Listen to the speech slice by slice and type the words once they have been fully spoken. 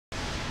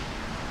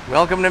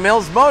Welcome to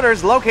Mills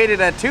Motors,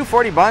 located at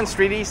 240 Bond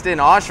Street East in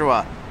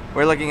Oshawa.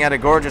 We're looking at a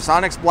gorgeous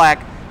Onyx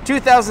Black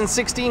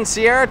 2016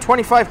 Sierra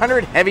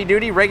 2500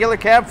 heavy-duty regular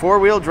cab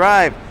 4-wheel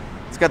drive.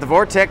 It's got the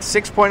Vortex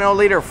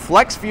 6.0-liter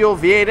flex fuel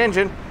V8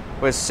 engine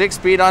with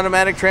 6-speed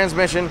automatic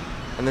transmission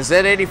and the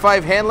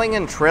Z85 handling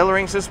and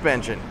trailering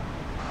suspension.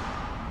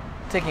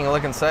 Taking a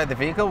look inside the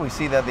vehicle, we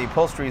see that the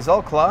upholstery is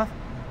all cloth.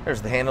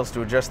 There's the handles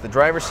to adjust the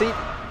driver's seat.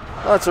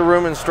 Lots of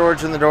room and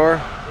storage in the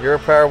door. Your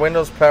power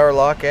windows, power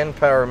lock, and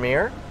power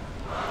mirror.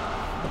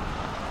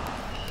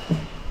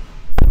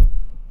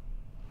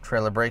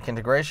 Trailer brake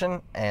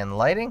integration and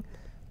lighting,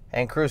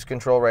 and cruise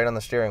control right on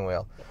the steering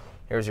wheel.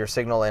 Here's your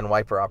signal and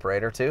wiper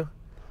operator too.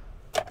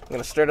 I'm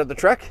going to start up the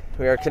truck.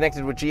 We are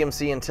connected with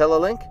GMC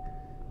IntelliLink.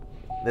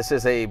 This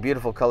is a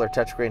beautiful color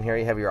touchscreen here.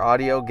 You have your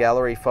audio,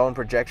 gallery, phone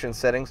projection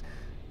settings.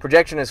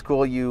 Projection is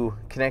cool. You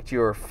connect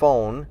your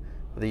phone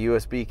with a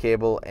USB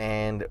cable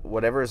and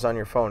whatever is on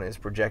your phone is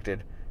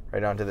projected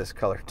right onto this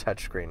color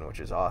touchscreen, which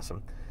is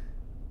awesome.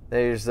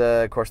 There's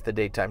of course the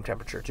daytime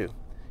temperature too.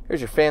 Here's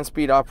your fan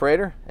speed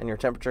operator and your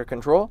temperature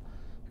control,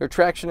 your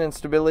traction and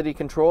stability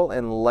control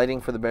and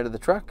lighting for the bed of the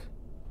truck.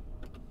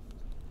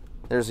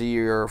 There's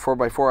your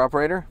 4x4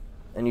 operator,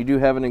 and you do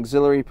have an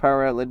auxiliary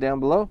power outlet down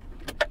below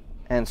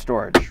and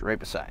storage right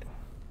beside.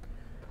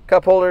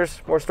 Cup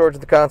holders, more storage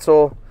at the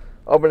console.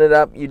 Open it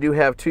up, you do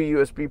have 2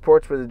 USB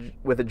ports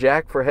with a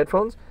jack for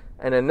headphones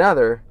and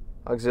another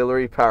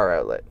auxiliary power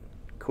outlet.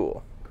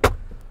 Cool.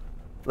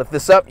 Lift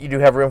this up, you do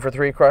have room for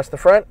 3 across the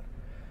front.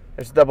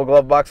 There's a double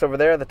glove box over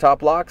there, the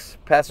top locks,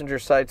 passenger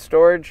side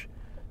storage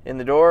in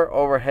the door,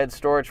 overhead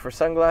storage for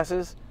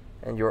sunglasses,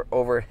 and your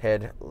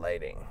overhead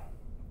lighting.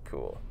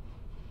 Cool.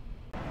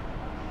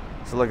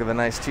 So look at the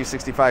nice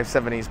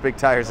 265/70s, big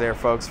tires there,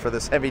 folks, for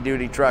this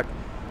heavy-duty truck.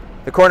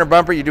 The corner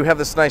bumper, you do have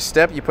this nice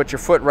step. You put your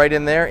foot right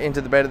in there, into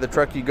the bed of the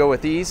truck, you go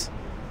with ease.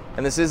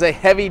 And this is a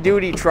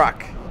heavy-duty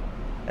truck,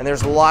 and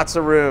there's lots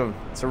of room.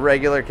 It's a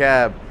regular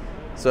cab.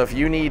 So if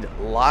you need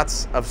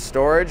lots of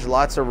storage,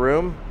 lots of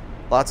room,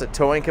 lots of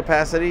towing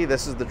capacity,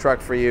 this is the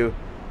truck for you.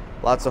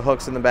 Lots of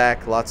hooks in the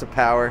back, lots of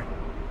power.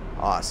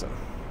 Awesome.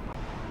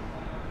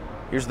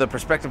 Here's the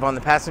perspective on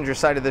the passenger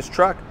side of this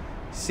truck.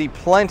 See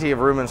plenty of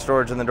room and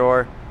storage in the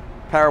door.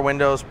 Power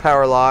windows,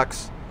 power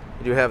locks.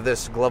 You do have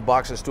this glove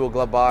box, this dual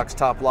glove box,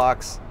 top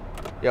locks.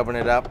 You open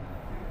it up,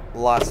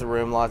 lots of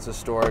room, lots of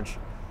storage.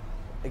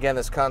 Again,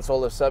 this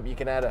console lifts up. You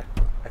can add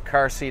a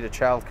car seat, a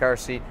child car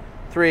seat,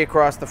 3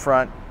 across the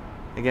front.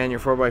 Again, your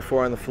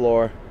 4x4 on the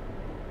floor.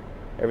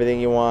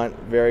 Everything you want,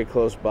 very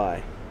close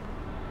by.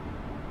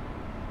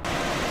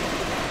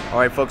 All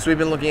right, folks, we've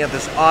been looking at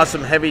this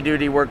awesome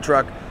heavy-duty work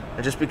truck,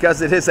 and just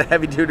because it is a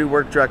heavy-duty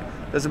work truck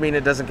doesn't mean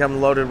it doesn't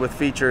come loaded with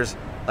features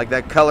like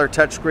that color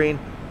touchscreen,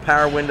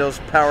 power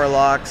windows, power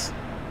locks.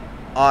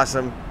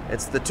 Awesome.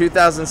 It's the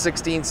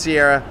 2016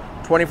 Sierra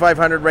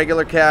 2500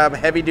 regular cab,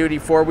 heavy-duty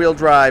 4-wheel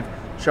drive,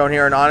 shown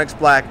here in Onyx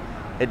Black.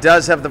 It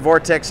does have the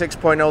Vortex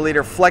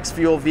 6.0-liter flex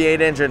fuel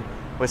V8 engine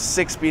with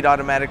 6-speed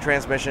automatic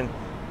transmission.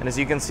 And as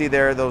you can see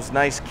there, those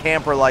nice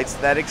camper lights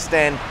that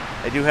extend.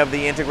 They do have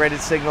the integrated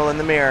signal in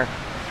the mirror.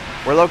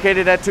 We're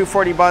located at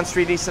 240 Bond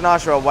Street East in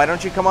Oshawa. Why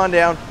don't you come on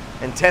down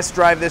and test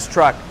drive this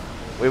truck?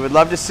 We would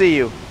love to see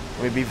you.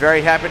 We'd be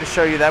very happy to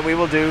show you that. We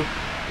will do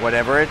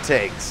whatever it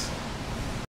takes.